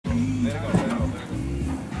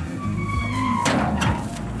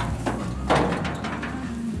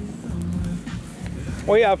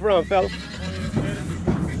Where y'all from, fella?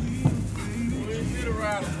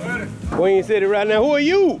 Queen City Ride. Now, who are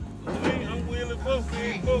you? I'm Willie Book.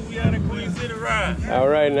 We out of Queen City Ride. All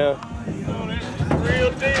right now. You know, that's the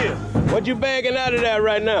real deal. What you bagging out of that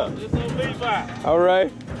right now? It's on Levi. All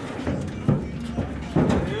right.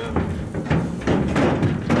 Yeah.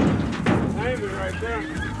 Hang it right there.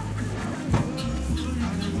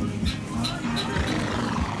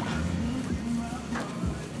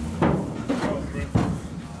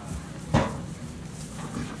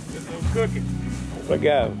 It's no cooking. Look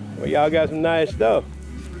out. Well, y'all got some nice stuff.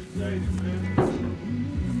 Appreciate it, man.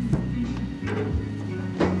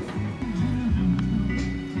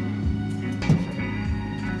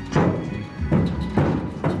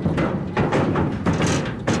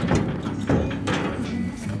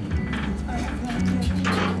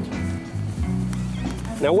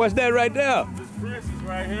 Now, what's that right there? This princess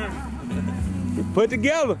right here. You put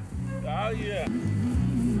together. Oh, yeah.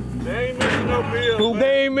 They ain't missing no bills.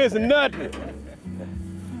 They ain't missing nothing.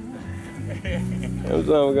 Them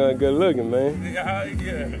something gonna good looking, man. Oh,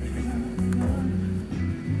 yeah.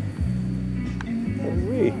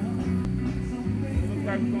 Ooh-wee. Look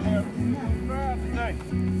like we're gonna have too big of a crowd today.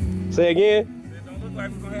 Say again? It don't look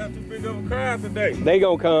like we're gonna have too big of a crowd today. They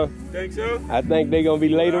gonna come. Think so? I think they gonna be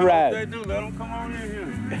later Well, riding. They do. Let them come on in here.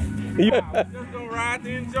 Yeah. Nah, we just gonna ride to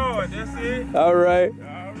enjoy it. That's it. All right.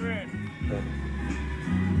 All right.